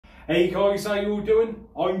Hey guys, how you all doing?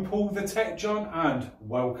 I'm Paul the Tech Giant and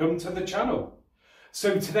welcome to the channel.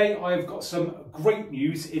 So today I've got some great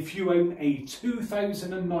news if you own a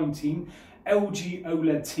 2019 LG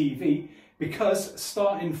OLED TV, because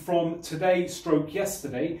starting from today stroke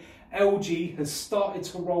yesterday, LG has started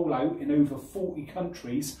to roll out in over 40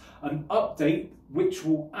 countries an update which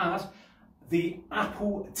will add the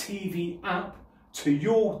Apple TV app to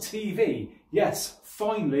your TV. Yes,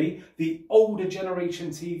 finally, the older generation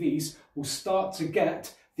TVs will start to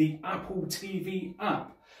get the Apple TV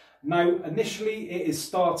app. Now, initially, it is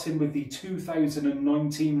starting with the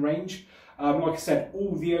 2019 range. Like I said,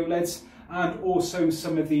 all the OLEDs and also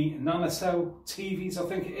some of the nanocell TVs, I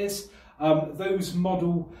think it is. Those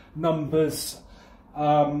model numbers,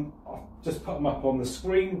 I'll just put them up on the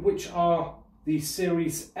screen, which are the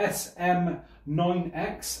series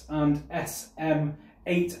SM9X and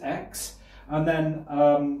SM8X. And then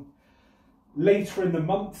later in the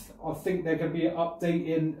month, I think they're going to be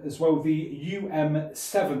updating as well the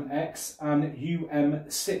UM7X and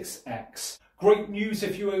UM6X. Great news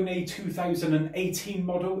if you own a 2018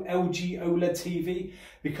 model LG OLED TV,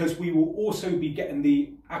 because we will also be getting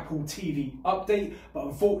the Apple TV update, but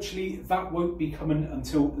unfortunately that won't be coming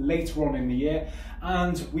until later on in the year,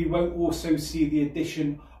 and we won't also see the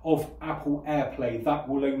addition of Apple AirPlay. That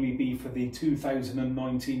will only be for the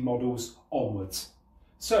 2019 models onwards.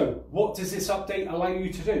 So what does this update allow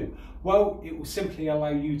you to do? Well, it will simply allow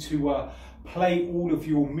you to play all of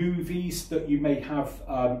your movies that you may have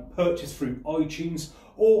purchased through iTunes,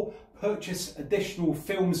 or purchase additional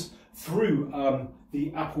films through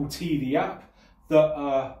the Apple TV app that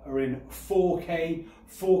are in 4K,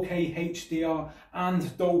 4K HDR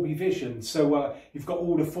and Dolby Vision. So you've got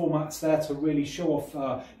all the formats there to really show off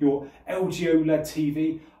your LG OLED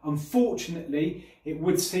TV. Unfortunately, it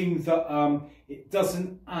would seem that it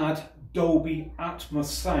doesn't add Dolby Atmos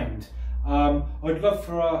sound. I'd love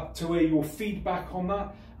to hear your feedback on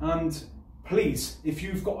that, and please, if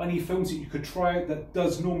you've got any films that you could try out that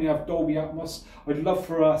does normally have Dolby Atmos, I'd love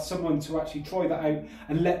for someone to actually try that out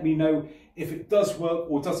and let me know if it does work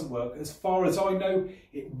or doesn't work. As far as I know,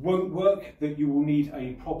 it won't work, that you will need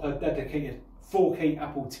a proper dedicated 4K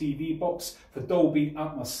Apple TV box for Dolby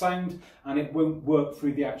Atmos sound, and it won't work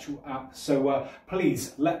through the actual app. So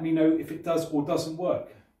please let me know if it does or doesn't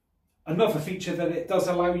work. Another feature that it does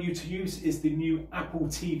allow you to use is the new Apple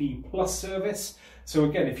TV Plus service. So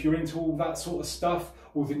again, if you're into all that sort of stuff,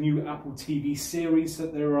 or the new Apple TV series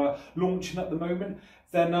that they're launching at the moment,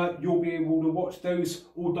 then you'll be able to watch those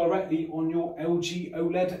all directly on your LG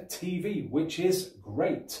OLED TV, which is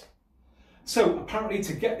great. So apparently,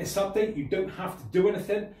 to get this update, you don't have to do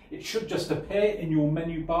anything. It should just appear in your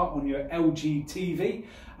menu bar on your LG TV.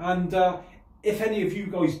 And if any of you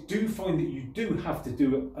guys do find that you do have to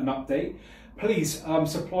do an update, please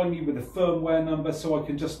supply me with a firmware number so I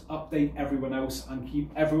can just update everyone else and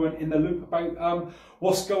keep everyone in the loop about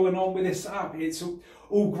what's going on with this app. It's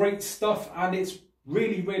all great stuff, and it's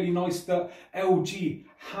really, really nice that LG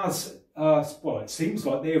has, well, it seems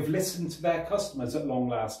like they have listened to their customers at long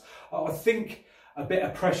last. I think a bit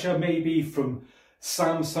of pressure maybe from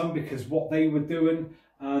Samsung because what they were doing,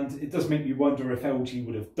 and it does make me wonder if LG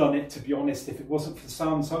would have done it, to be honest, if it wasn't for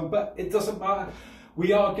Samsung, but it doesn't matter.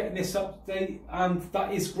 We are getting this update, and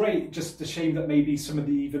that is great. Just a shame that maybe some of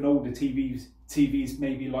the even older TVs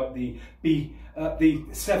maybe like the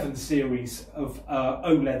 7 series of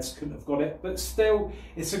OLEDs couldn't have got it, but still,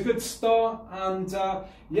 it's a good start, and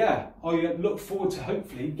yeah, I look forward to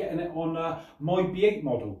hopefully getting it on my B8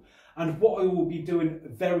 model. And what I will be doing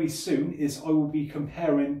very soon is I will be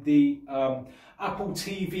comparing the Apple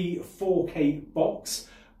TV 4K box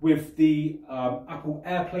with the Apple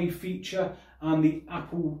AirPlay feature and the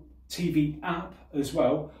Apple TV app as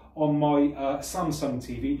well on my Samsung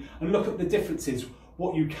TV, and look at the differences,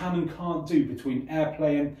 what you can and can't do between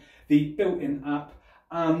AirPlay and the built-in app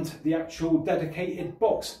and the actual dedicated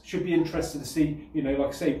box. Should be interested to see, you know, like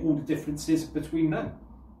I say, all the differences between them.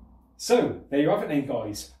 So there you have it then,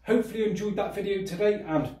 guys. Hopefully you enjoyed that video today,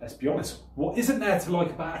 and let's be honest, what isn't there to like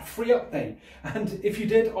about a free update? And if you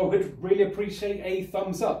did, I would really appreciate a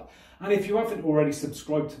thumbs up. And if you haven't already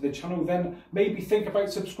subscribed to the channel, then maybe think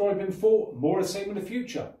about subscribing for more of the same in the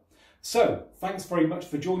future. So thanks very much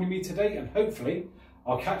for joining me today, and hopefully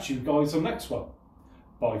I'll catch you guys on the next one.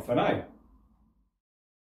 Bye for now.